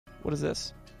What is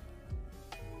this?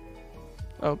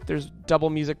 Oh, there's double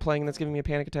music playing that's giving me a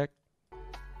panic attack.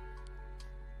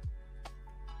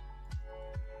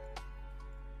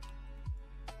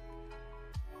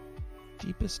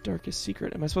 Deepest, darkest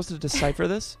secret. Am I supposed to decipher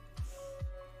this?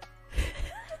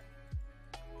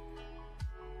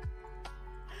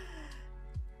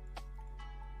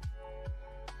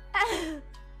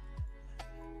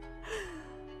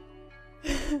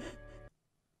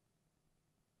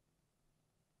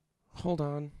 Hold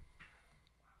on.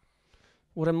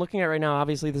 What I'm looking at right now,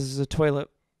 obviously this is a toilet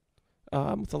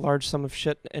with a large sum of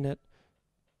shit in it.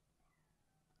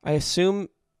 I assume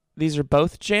these are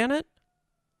both Janet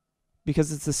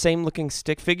because it's the same looking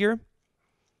stick figure.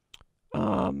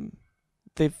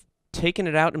 They've taken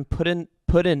it out and put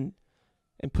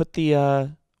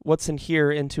the what's in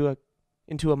here into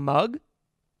a mug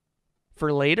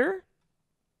for later.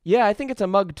 Yeah, I think it's a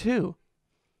mug too.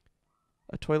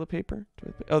 A toilet paper?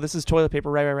 Oh, this is toilet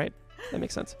paper. Right. That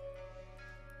makes sense.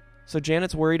 So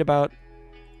Janet's worried about...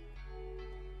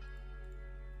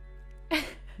 You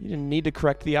didn't need to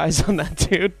correct the eyes on that,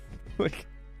 dude. Like,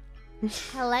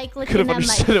 I like looking at my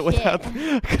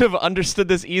shit. Could have understood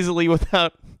this easily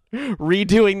without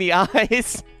redoing the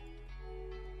eyes.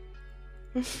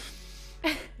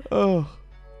 Oh.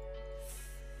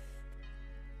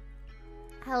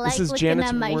 I like this is looking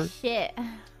Janet's at my shit.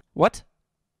 What?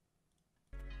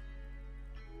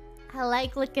 I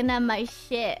like looking at my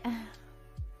shit.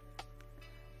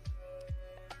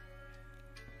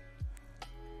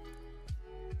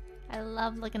 I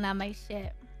love looking at my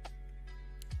shit.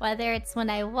 Whether it's when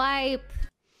I wipe.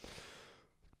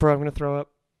 Bro, I'm gonna throw up.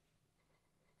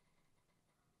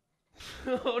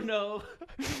 Oh no.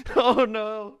 Oh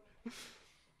no.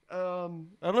 I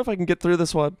don't know if I can get through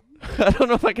this one. I don't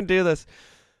know if I can do this.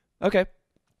 Okay.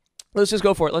 Let's just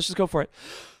go for it.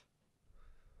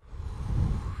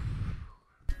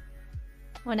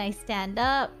 When I stand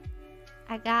up,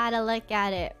 I gotta look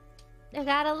at it.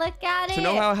 To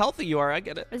know how healthy you are, I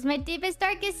get it. It's my deepest,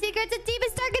 darkest secret. It's the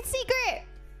deepest, darkest secret.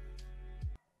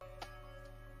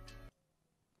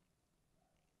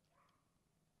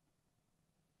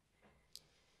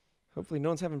 Hopefully no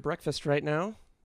one's having breakfast right now.